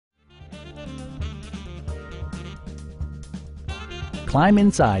climb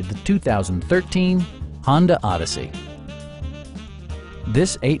inside the 2013 Honda Odyssey.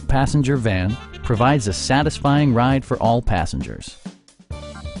 This 8-passenger van provides a satisfying ride for all passengers.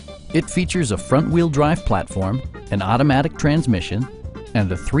 It features a front-wheel drive platform, an automatic transmission, and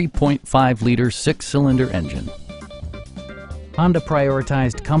a 3.5-liter 6-cylinder engine. Honda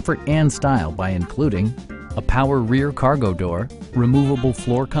prioritized comfort and style by including a power rear cargo door, removable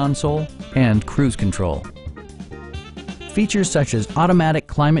floor console, and cruise control. Features such as automatic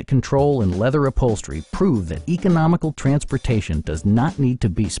climate control and leather upholstery prove that economical transportation does not need to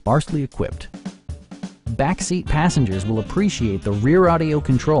be sparsely equipped. Backseat passengers will appreciate the rear audio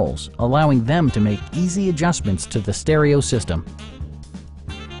controls, allowing them to make easy adjustments to the stereo system.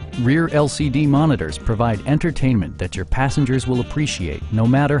 Rear LCD monitors provide entertainment that your passengers will appreciate no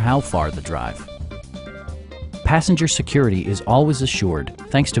matter how far the drive. Passenger security is always assured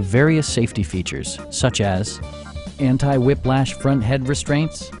thanks to various safety features such as anti-whiplash front head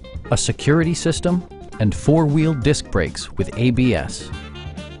restraints, a security system, and 4-wheel disc brakes with ABS.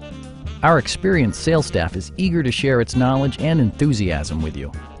 Our experienced sales staff is eager to share its knowledge and enthusiasm with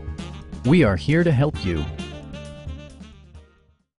you. We are here to help you